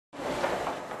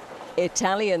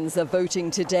Italians are voting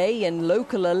today in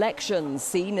local elections,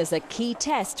 seen as a key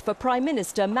test for Prime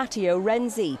Minister Matteo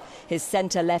Renzi. His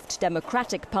centre-left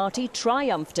Democratic Party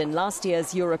triumphed in last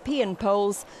year's European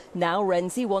polls. Now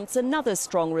Renzi wants another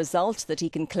strong result that he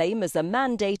can claim as a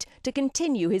mandate to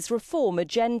continue his reform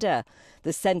agenda.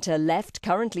 The centre-left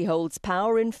currently holds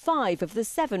power in 5 of the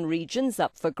 7 regions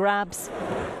up for grabs.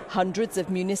 Hundreds of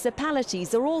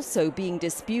municipalities are also being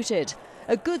disputed.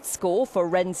 A good score for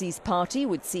Renzi's party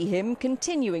would see him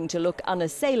continuing to look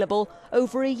unassailable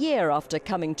over a year after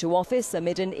coming to office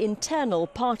amid an internal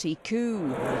party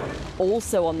coup.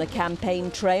 Also on the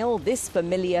campaign trail, this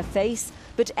familiar face,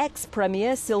 but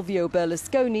ex-Premier Silvio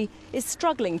Berlusconi is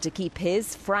struggling to keep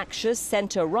his fractious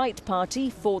centre-right party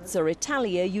Forza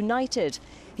Italia united.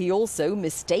 He also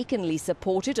mistakenly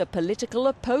supported a political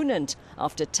opponent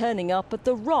after turning up at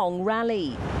the wrong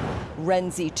rally.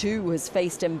 Renzi too has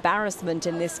faced embarrassment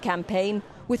in this campaign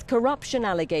with corruption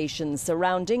allegations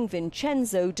surrounding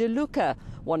Vincenzo De Luca,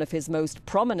 one of his most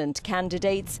prominent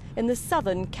candidates in the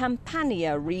southern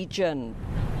Campania region.